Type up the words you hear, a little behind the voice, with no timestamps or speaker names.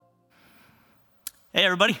Hey,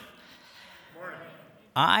 everybody. Morning.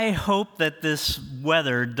 I hope that this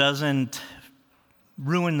weather doesn't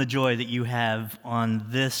ruin the joy that you have on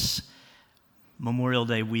this Memorial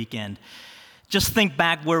Day weekend. Just think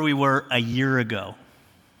back where we were a year ago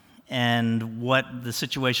and what the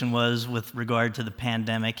situation was with regard to the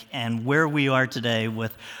pandemic and where we are today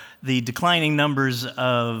with the declining numbers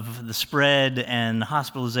of the spread and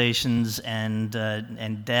hospitalizations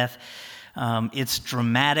and death. It's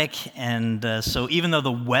dramatic, and so even though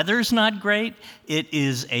the weather's not great, it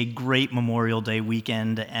is a great Memorial Day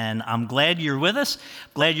weekend, and I'm glad you're with us.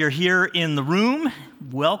 Glad you're here in the room.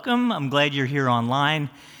 Welcome. I'm glad you're here online,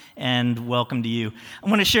 and welcome to you. I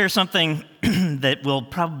want to share something that will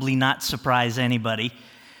probably not surprise anybody.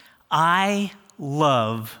 I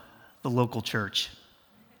love the local church.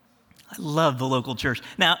 I love the local church.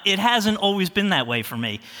 Now, it hasn't always been that way for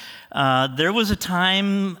me. There was a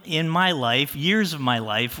time in my life, years of my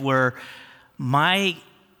life, where my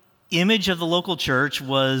image of the local church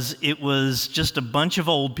was just a bunch of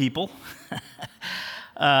old people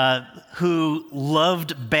who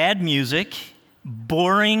loved bad music,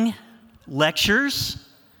 boring lectures,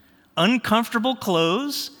 uncomfortable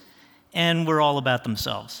clothes, and were all about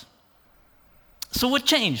themselves. So what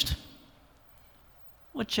changed?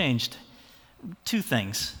 What changed? Two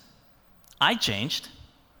things. I changed.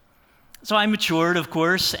 So I matured, of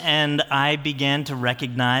course, and I began to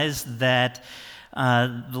recognize that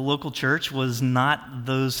the local church was not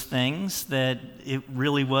those things, that it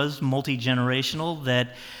really was multi-generational,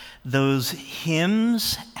 that those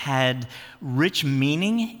hymns had rich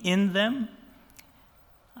meaning in them.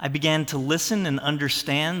 I began to listen and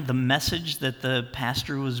understand the message that the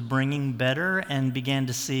pastor was bringing better and began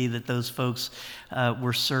to see that those folks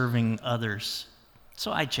were serving others.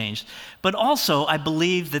 So I changed. But also, I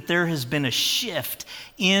believe that there has been a shift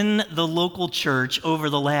in the local church over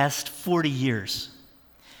the last 40 years.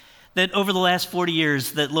 That over the last 40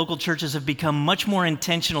 years, that local churches have become much more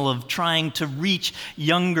intentional of trying to reach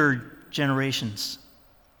younger generations.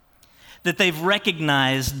 That they've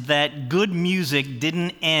recognized that good music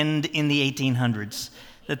didn't end in the 1800s,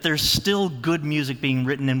 that there's still good music being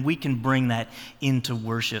written, and we can bring that into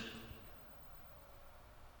worship.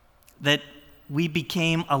 That we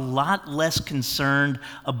became a lot less concerned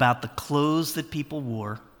about the clothes that people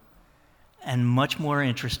wore and much more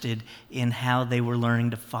interested in how they were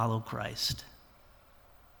learning to follow Christ.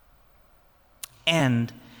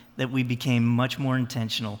 And that we became much more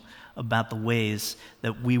intentional about the ways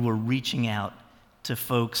that we were reaching out to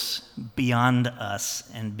folks beyond us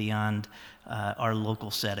and beyond our local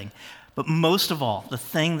setting. But most of all, the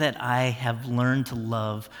thing that I have learned to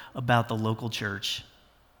love about the local church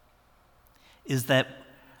is that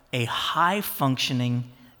a high-functioning,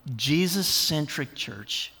 Jesus-centric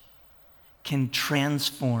church can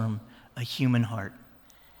transform a human heart.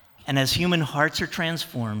 And as human hearts are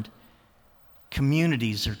transformed,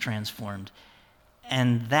 communities are transformed.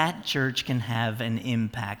 And that church can have an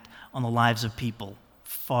impact on the lives of people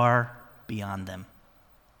far beyond them.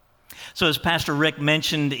 So as Pastor Rick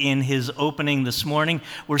mentioned in his opening this morning,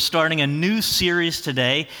 we're starting a new series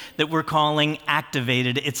today that we're calling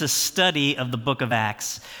Activated. It's a study of the book of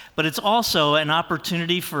Acts, but it's also an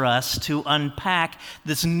opportunity for us to unpack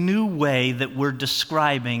this new way that we're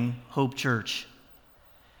describing Hope Church.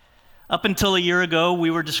 Up until a year ago, we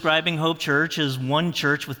were describing Hope Church as one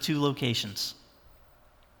church with two locations.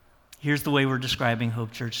 Here's the way we're describing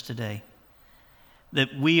Hope Church today.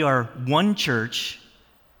 That we are one church,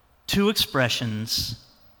 two expressions,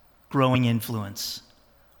 growing influence.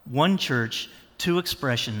 One church, two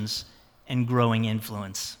expressions, and growing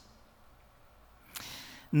influence.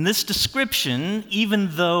 And this description, even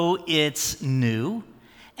though it's new,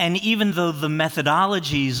 and even though the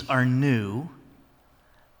methodologies are new,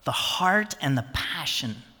 the heart and the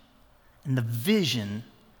passion and the vision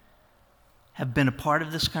have been a part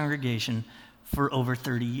of this congregation for over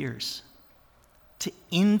 30 years. To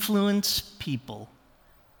influence people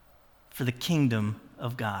for the kingdom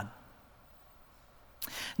of God.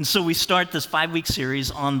 And so we start this 5-week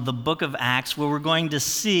series on the book of Acts, where we're going to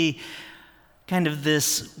see kind of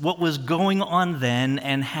this, what was going on then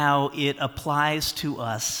and how it applies to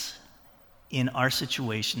us in our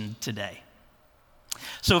situation today.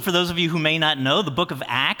 So for those of you who may not know, the book of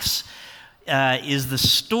Acts is the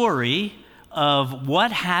story of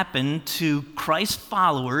what happened to Christ's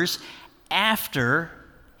followers after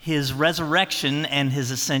his resurrection and his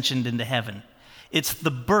ascension into heaven. It's the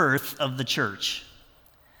birth of the church.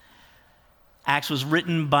 Acts was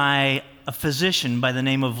written by a physician by the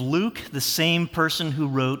name of Luke, the same person who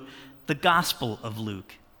wrote the Gospel of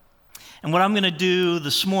Luke. And what I'm going to do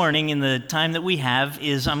this morning in the time that we have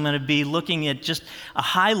is I'm going to be looking at just a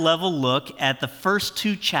high-level look at the first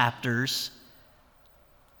 2 chapters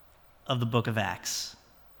of the book of Acts.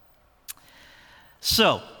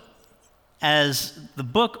 So, as the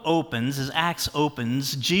book opens, as Acts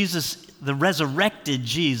opens, Jesus, the resurrected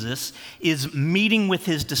Jesus, is meeting with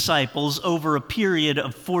his disciples over a period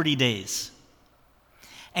of 40 days.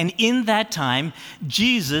 And in that time,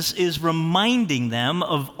 Jesus is reminding them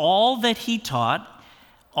of all that he taught,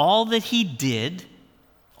 all that he did,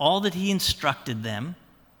 all that he instructed them,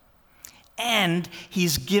 and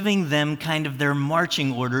he's giving them kind of their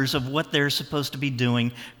marching orders of what they're supposed to be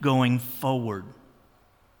doing going forward,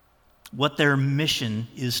 what their mission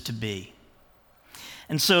is to be.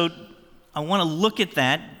 And so I want to look at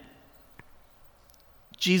that,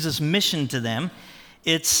 Jesus' mission to them.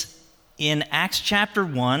 It's in Acts chapter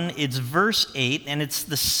 1, it's verse 8, and it's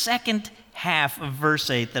the second half of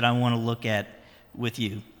verse 8 that I want to look at with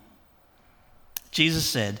you. Jesus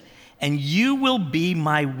said, "And you will be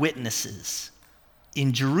my witnesses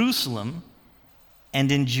in Jerusalem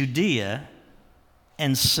and in Judea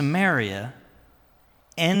and Samaria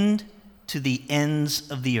and to the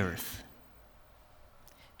ends of the earth."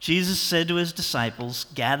 Jesus said to his disciples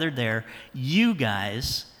gathered there, "You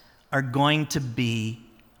guys are going to be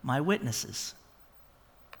my witnesses."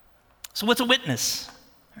 So what's a witness?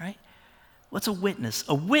 All right? What's a witness?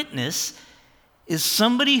 A witness is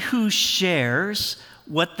somebody who shares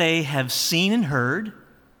what they have seen and heard,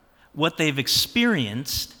 what they've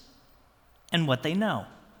experienced, and what they know.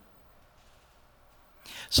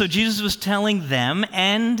 So Jesus was telling them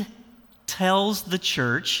and tells the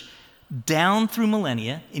church down through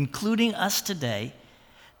millennia, including us today,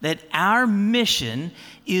 that our mission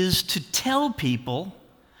is to tell people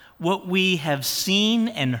what we have seen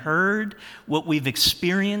and heard, what we've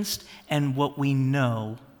experienced, and what we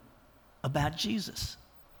know about Jesus.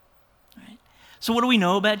 Right? So what do we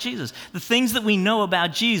know about Jesus? The things that we know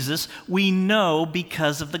about Jesus, we know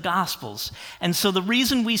because of the Gospels. And so the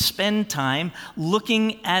reason we spend time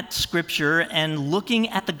looking at Scripture and looking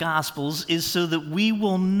at the Gospels is so that we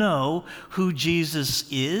will know who Jesus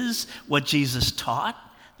is, what Jesus taught,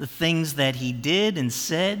 the things that he did and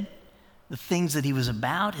said, the things that he was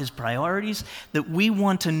about, his priorities, that we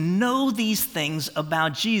want to know these things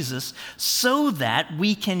about Jesus so that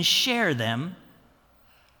we can share them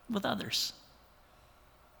with others.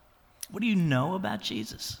 What do you know about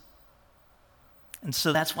Jesus? And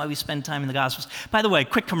so that's why we spend time in the Gospels. By the way,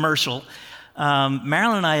 quick commercial.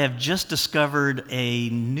 Marilyn and I have just discovered a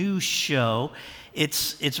new show.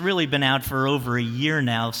 It's really been out for over a year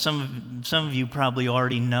now. Some of you probably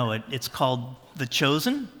already know it. It's called The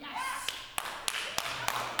Chosen.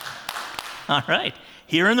 All right.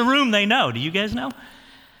 Here in the room, they know. Do you guys know?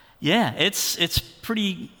 Yeah, it's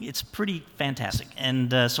pretty fantastic.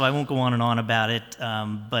 And so I won't go on and on about it.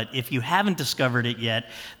 But if you haven't discovered it yet,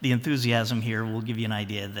 the enthusiasm here will give you an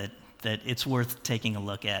idea that it's worth taking a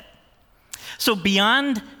look at. So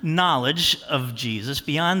beyond knowledge of Jesus,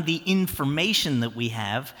 beyond the information that we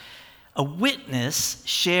have, a witness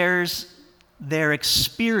shares their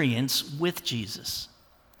experience with Jesus.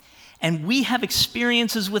 And we have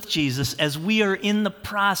experiences with Jesus as we are in the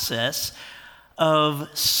process of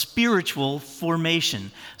spiritual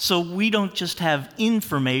formation. So we don't just have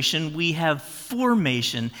information, we have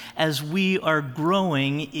formation as we are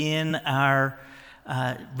growing in our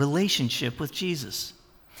relationship with Jesus.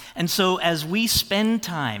 And so as we spend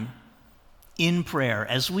time in prayer,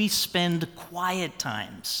 as we spend quiet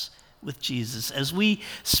times with Jesus, as we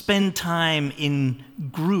spend time in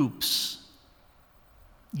groups,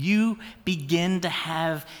 you begin to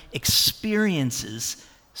have experiences,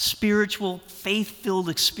 spiritual, faith-filled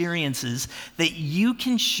experiences that you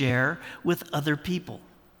can share with other people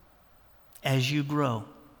as you grow.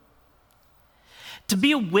 To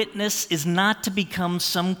be a witness is not to become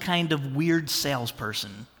some kind of weird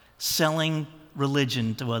salesperson selling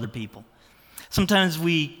religion to other people. Sometimes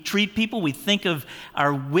we treat people, we think of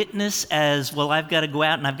our witness as, well, I've got to go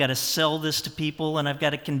out and I've got to sell this to people and I've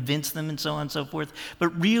got to convince them and so on and so forth.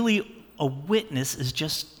 But really, a witness is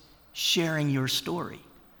just sharing your story,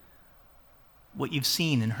 what you've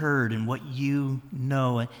seen and heard and what you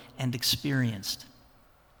know and experienced.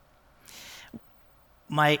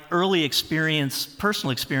 My early experience,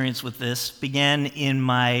 personal experience with this began in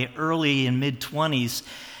my early and mid-20s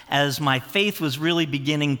as my faith was really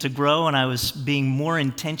beginning to grow and I was being more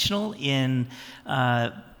intentional in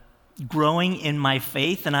growing in my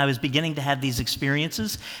faith, and I was beginning to have these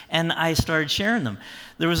experiences, and I started sharing them.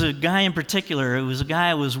 There was a guy in particular, it was a guy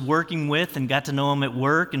I was working with and got to know him at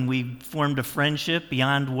work, and we formed a friendship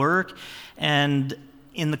beyond work, and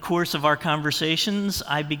in the course of our conversations,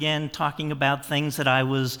 I began talking about things that I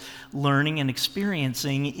was learning and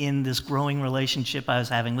experiencing in this growing relationship I was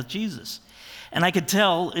having with Jesus. And I could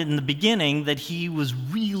tell in the beginning that he was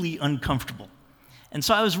really uncomfortable. And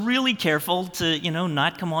so I was really careful to,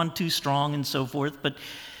 not come on too strong and so forth. But,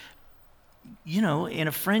 in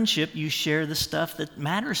a friendship, you share the stuff that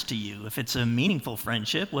matters to you. If it's a meaningful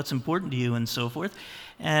friendship, what's important to you and so forth.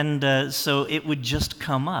 And so it would just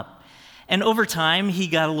come up. And over time, he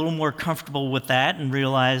got a little more comfortable with that and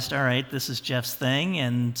realized, all right, this is Jeff's thing.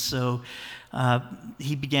 And so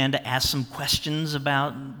he began to ask some questions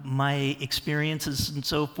about my experiences and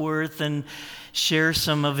so forth, and share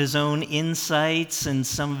some of his own insights and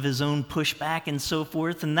some of his own pushback and so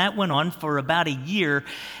forth. And that went on for about a year.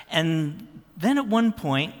 And then at one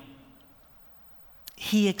point,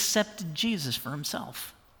 he accepted Jesus for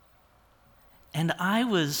himself. And I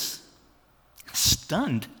was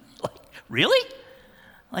stunned. Like, really?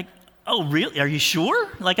 Like, oh, really? Are you sure?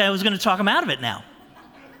 Like I was going to talk him out of it now.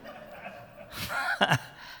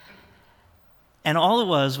 And all it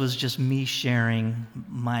was just me sharing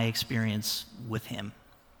my experience with him.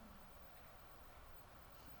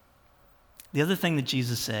 The other thing that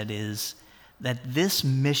Jesus said is that this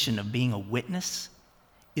mission of being a witness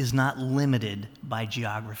is not limited by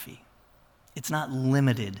geography. It's not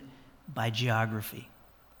limited by geography.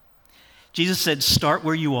 Jesus said, start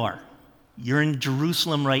where you are. You're in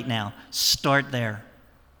Jerusalem right now. Start there.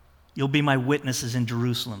 You'll be my witnesses in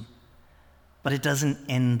Jerusalem. But it doesn't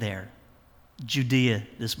end there. Judea,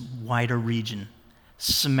 this wider region.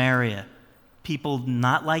 Samaria, people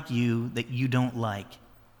not like you that you don't like.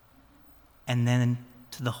 And then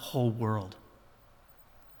to the whole world.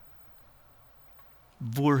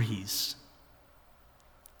 Voorhees.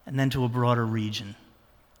 And then to a broader region.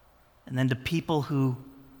 And then to people who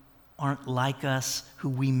aren't like us, who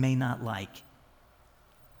we may not like.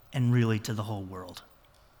 And really to the whole world.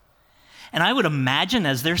 And I would imagine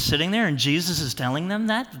as they're sitting there and Jesus is telling them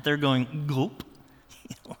that they're going, gulp,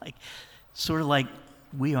 like, sort of like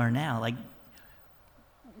we are now. Like,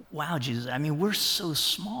 wow, Jesus, I mean, we're so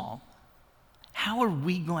small. How are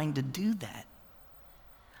we going to do that?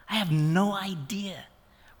 I have no idea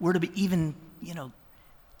where to even,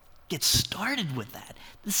 get started with that.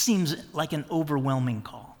 This seems like an overwhelming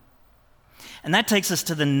call. And that takes us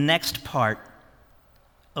to the next part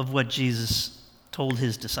of what Jesus told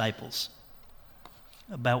his disciples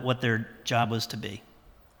about what their job was to be.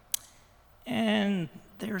 And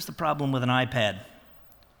there's the problem with an iPad.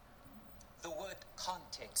 The word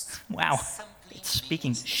context. Wow, it's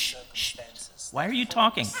speaking. Shh, shh. Why are you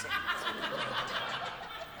talking?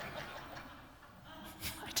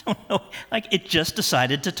 I don't know. Like, it just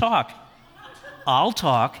decided to talk. I'll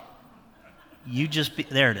talk. You just be.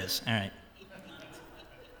 There it is. All right.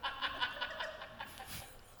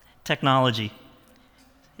 Technology.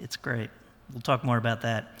 It's great. We'll talk more about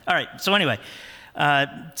that. All right, so anyway,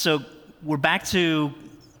 so we're back to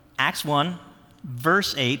Acts 1,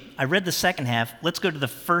 verse 8. I read the second half. Let's go to the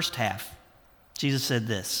first half. Jesus said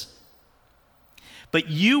this, "But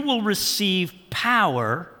you will receive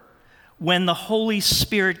power when the Holy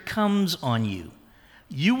Spirit comes on you."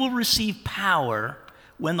 You will receive power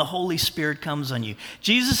when the Holy Spirit comes on you.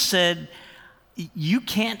 Jesus said, you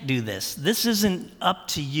can't do this. This isn't up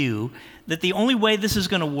to you. That the only way this is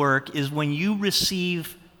going to work is when you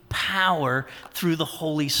receive power through the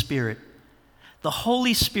Holy Spirit. The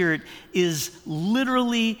Holy Spirit is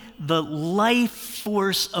literally the life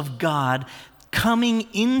force of God coming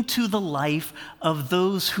into the life of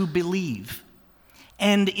those who believe.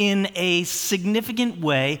 And in a significant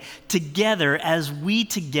way, together, as we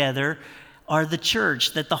together are the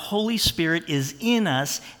church, that the Holy Spirit is in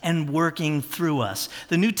us and working through us.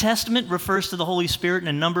 The New Testament refers to the Holy Spirit in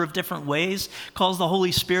a number of different ways, calls the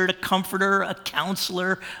Holy Spirit a comforter, a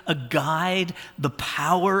counselor, a guide, the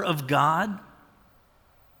power of God.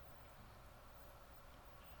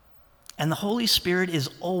 And the Holy Spirit is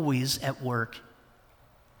always at work,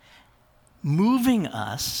 moving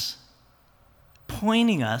us,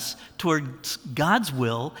 pointing us towards God's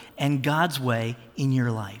will and God's way in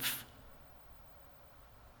your life.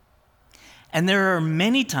 And there are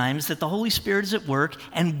many times that the Holy Spirit is at work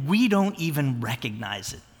and we don't even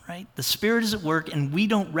recognize it, right? The Spirit is at work and we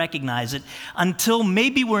don't recognize it until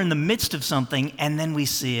maybe we're in the midst of something and then we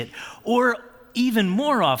see it. Or even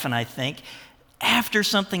more often, I think, after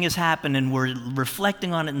something has happened and we're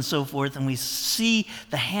reflecting on it and so forth, and we see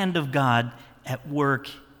the hand of God at work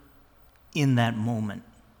in that moment.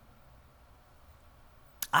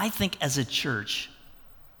 I think as a church,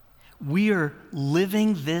 we are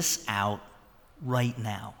living this out right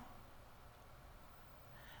now.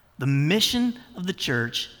 The mission of the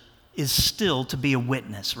church is still to be a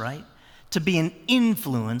witness, right? To be an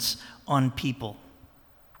influence on people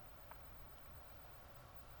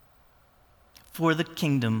for the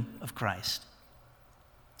kingdom of Christ.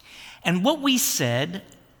 And what we said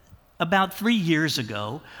about 3 years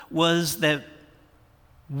ago was that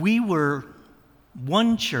we were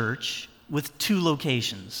one church with 2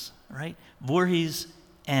 locations, right? Voorhees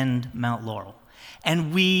and Mount Laurel.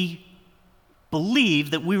 And we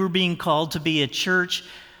believed that we were being called to be a church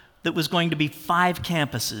that was going to be 5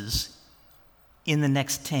 campuses in the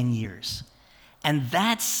next 10 years. And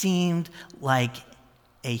that seemed like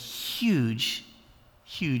a huge,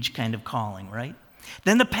 huge kind of calling, right?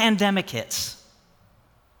 Then the pandemic hits.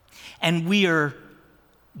 And we are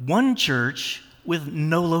one church with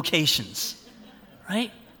no locations,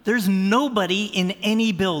 right? There's nobody in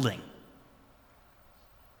any building.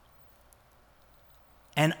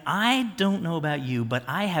 And I don't know about you, but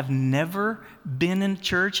I have never been in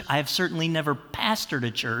church, I have certainly never pastored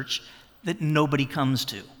a church that nobody comes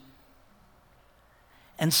to.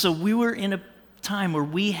 And so we were in a time where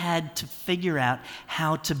we had to figure out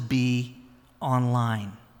how to be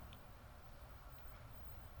online.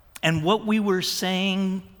 And what we were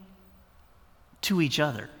saying to each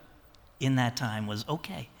other in that time was,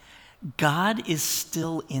 okay, God is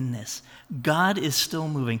still in this. God is still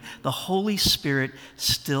moving. The Holy Spirit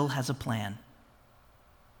still has a plan.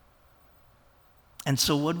 And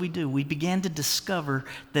so what did we do? We began to discover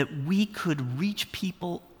that we could reach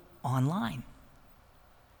people online.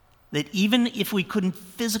 That even if we couldn't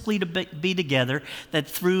physically be together, that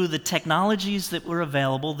through the technologies that were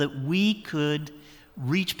available, that we could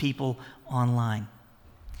reach people online.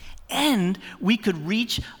 And we could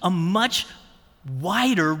reach a much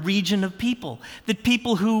wider region of people. That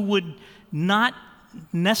people who would not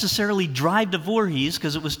necessarily drive to Voorhees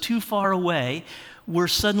because it was too far away were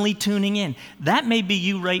suddenly tuning in. That may be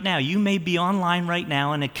you right now. You may be online right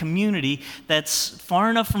now in a community that's far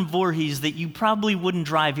enough from Voorhees that you probably wouldn't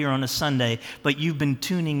drive here on a Sunday, but you've been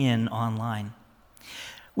tuning in online.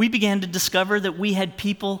 We began to discover that we had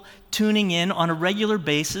people tuning in on a regular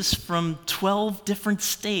basis from 12 different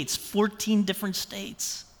states, 14 different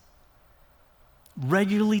states,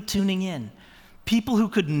 regularly tuning in. People who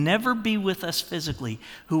could never be with us physically,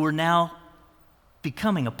 who are now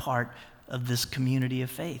becoming a part of this community of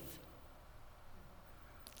faith.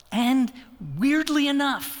 And weirdly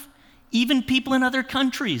enough, even people in other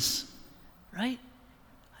countries, right?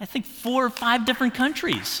 I think 4 or 5 different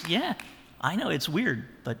countries. Yeah, I know it's weird,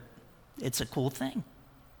 but it's a cool thing.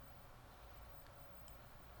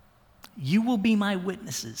 You will be my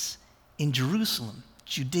witnesses in Jerusalem,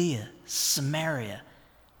 Judea, Samaria,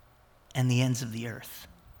 and the ends of the earth.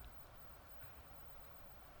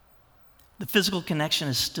 The physical connection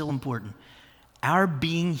is still important. Our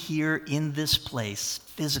being here in this place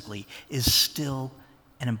physically is still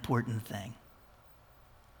an important thing.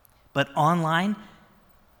 But online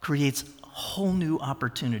creates whole new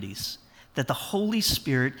opportunities that the Holy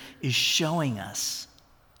Spirit is showing us.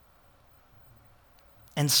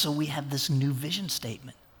 And so we have this new vision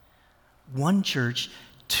statement. One church,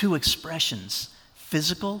 2 expressions,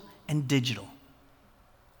 physical and digital,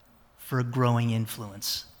 for a growing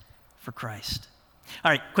influence for Christ.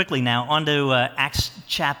 All right, quickly now, on to Acts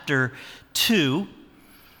chapter 2.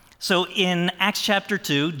 So in Acts chapter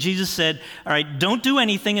 2, Jesus said, all right, don't do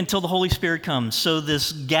anything until the Holy Spirit comes. So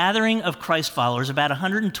this gathering of Christ followers, about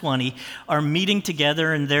 120, are meeting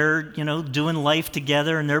together, and they're, doing life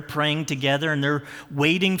together, and they're praying together, and they're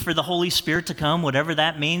waiting for the Holy Spirit to come, whatever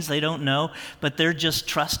that means, they don't know, but they're just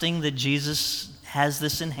trusting that Jesus has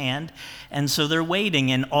this in hand. And so they're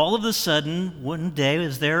waiting, and all of a sudden, one day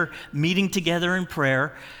as they're meeting together in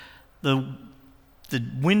prayer, the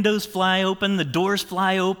windows fly open, the doors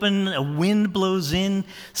fly open, a wind blows in,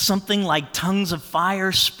 something like tongues of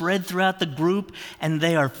fire spread throughout the group, and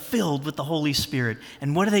they are filled with the Holy Spirit.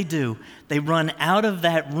 And what do? They run out of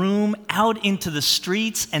that room, out into the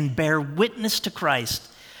streets, and bear witness to Christ,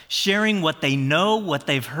 sharing what they know, what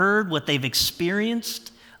they've heard, what they've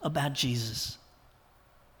experienced about Jesus.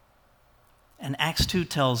 And Acts 2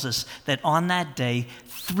 tells us that on that day,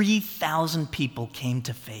 3,000 people came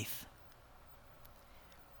to faith.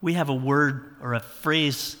 We have a word or a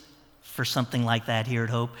phrase for something like that here at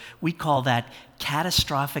Hope. We call that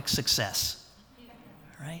catastrophic success,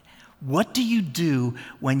 right? What do you do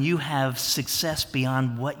when you have success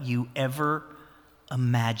beyond what you ever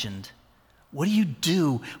imagined? What do you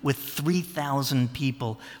do with 3,000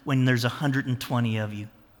 people when there's 120 of you?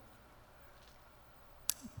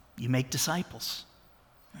 You make disciples,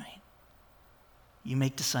 right? You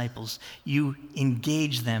make disciples. You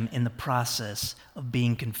engage them in the process of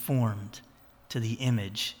being conformed to the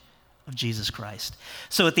image of Jesus Christ.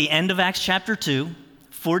 So at the end of Acts chapter 2,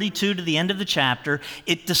 42 to the end of the chapter,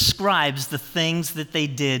 it describes the things that they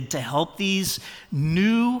did to help these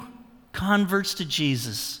new converts to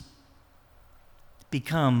Jesus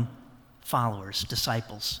become followers,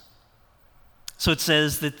 disciples. So it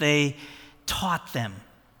says that they taught them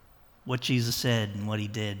what Jesus said and what he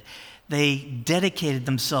did. They dedicated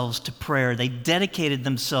themselves to prayer. They dedicated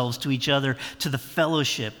themselves to each other, to the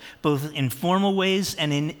fellowship, both in formal ways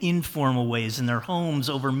and in informal ways, in their homes,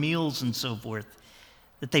 over meals and so forth.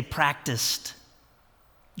 That they practiced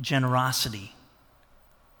generosity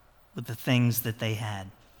with the things that they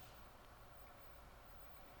had.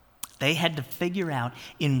 They had to figure out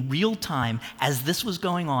in real time, as this was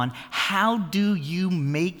going on, how do you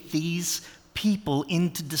make these people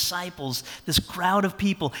into disciples, this crowd of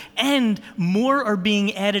people? And more are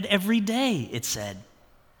being added every day, it said.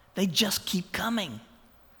 They just keep coming.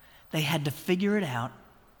 They had to figure it out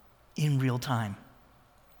in real time.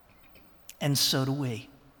 And so do we.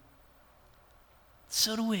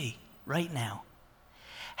 So do we right now.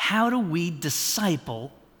 How do we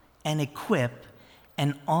disciple and equip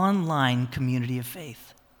an online community of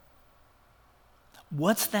faith?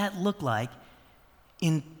 What's that look like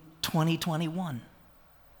in 2021?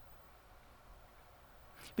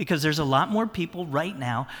 Because there's a lot more people right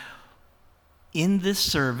now in this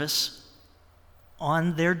service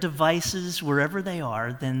on their devices, wherever they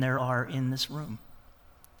are, than there are in this room.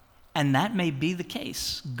 And that may be the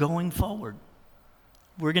case going forward.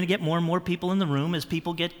 We're going to get more and more people in the room as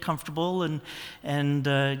people get comfortable and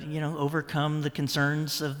overcome the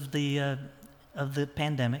concerns of the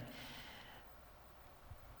pandemic.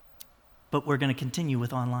 But we're going to continue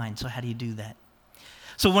with online. So how do you do that?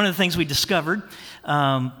 So one of the things we discovered,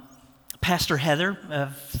 Pastor Heather,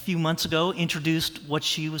 a few months ago, introduced what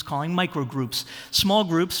she was calling microgroups. Small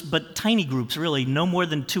groups, but tiny groups, really, no more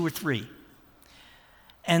than 2 or 3.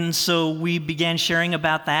 And so we began sharing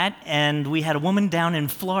about that, and we had a woman down in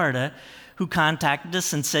Florida who contacted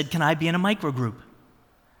us and said, "Can I be in a microgroup?"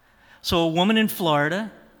 So a woman in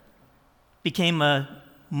Florida became a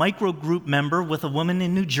microgroup member with a woman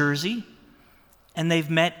in New Jersey, and they've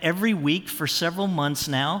met every week for several months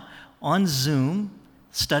now on Zoom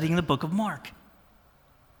studying the book of Mark.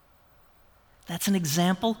 That's an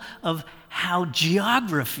example of how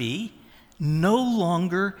geography no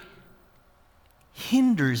longer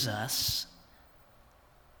hinders us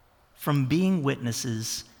from being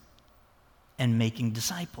witnesses and making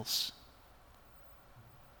disciples.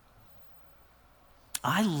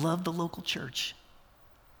 I love the local church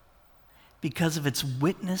because of its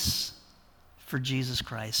witness for Jesus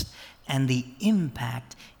Christ and the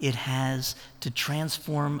impact it has to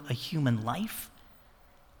transform a human life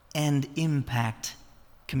and impact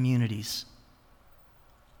communities.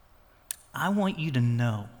 I want you to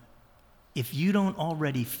know, if you don't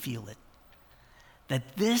already feel it,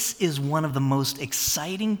 that this is one of the most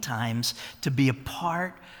exciting times to be a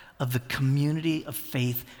part of the community of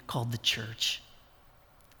faith called the church.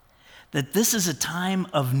 That this is a time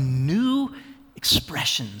of new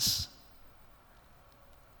expressions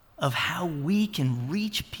of how we can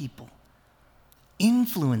reach people,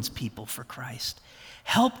 influence people for Christ,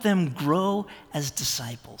 help them grow as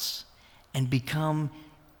disciples, and become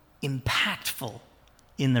impactful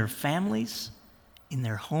in their families, in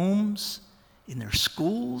their homes, in their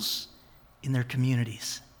schools, in their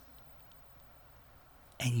communities.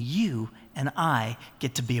 And you and I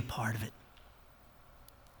get to be a part of it.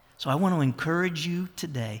 So I want to encourage you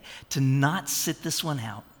today to not sit this one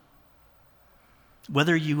out.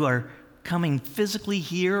 Whether you are coming physically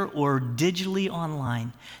here or digitally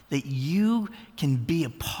online, that you can be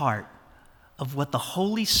a part of what the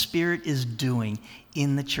Holy Spirit is doing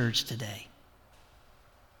in the church today.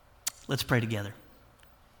 Let's pray together.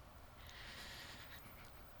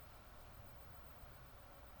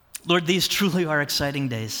 Lord, these truly are exciting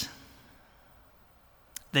days.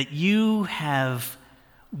 That you have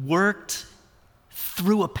worked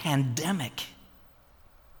through a pandemic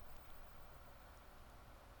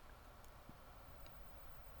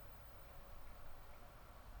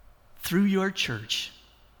through your church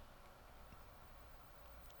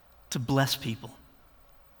to bless people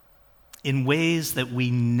in ways that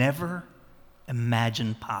we never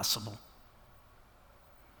imagined possible.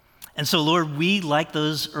 And so, Lord, we, like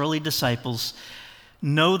those early disciples,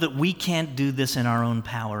 know that we can't do this in our own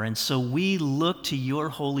power. And so we look to your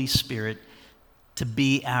Holy Spirit to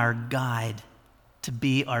be our guide, to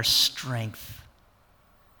be our strength,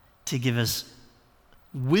 to give us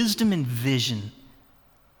wisdom and vision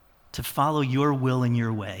to follow your will and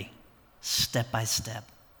your way, step by step.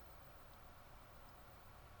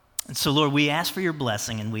 And so, Lord, we ask for your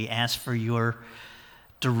blessing and we ask for your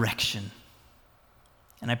direction.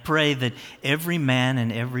 And I pray that every man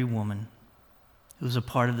and every woman who's a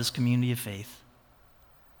part of this community of faith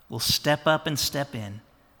will step up and step in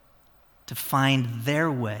to find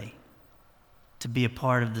their way to be a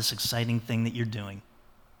part of this exciting thing that you're doing,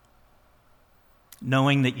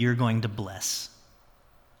 knowing that you're going to bless.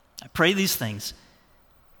 I pray these things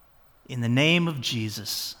in the name of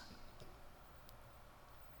Jesus.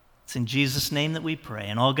 It's in Jesus' name that we pray.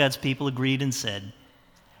 And all God's people agreed and said,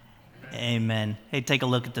 Amen. Hey, take a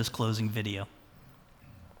look at this closing video.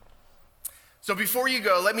 So before you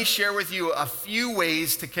go, let me share with you a few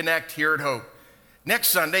ways to connect here at Hope. Next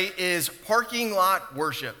Sunday is parking lot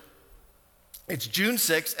worship. It's June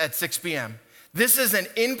 6th at 6 p.m. This is an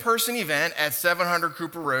in-person event at 700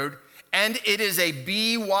 Cooper Road, and it is a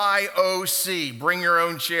BYOC, Bring Your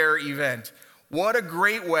Own Chair event. What a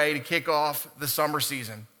great way to kick off the summer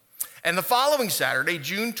season. And the following Saturday,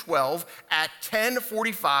 June 12th at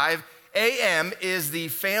 10:45 a.m. is the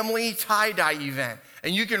family tie-dye event.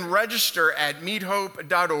 And you can register at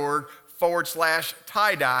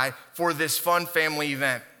meethope.org/tie-dye for this fun family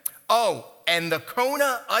event. Oh, and the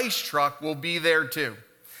Kona ice truck will be there too.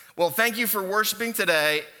 Well, thank you for worshiping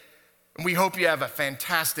today, and we hope you have a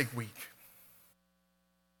fantastic week.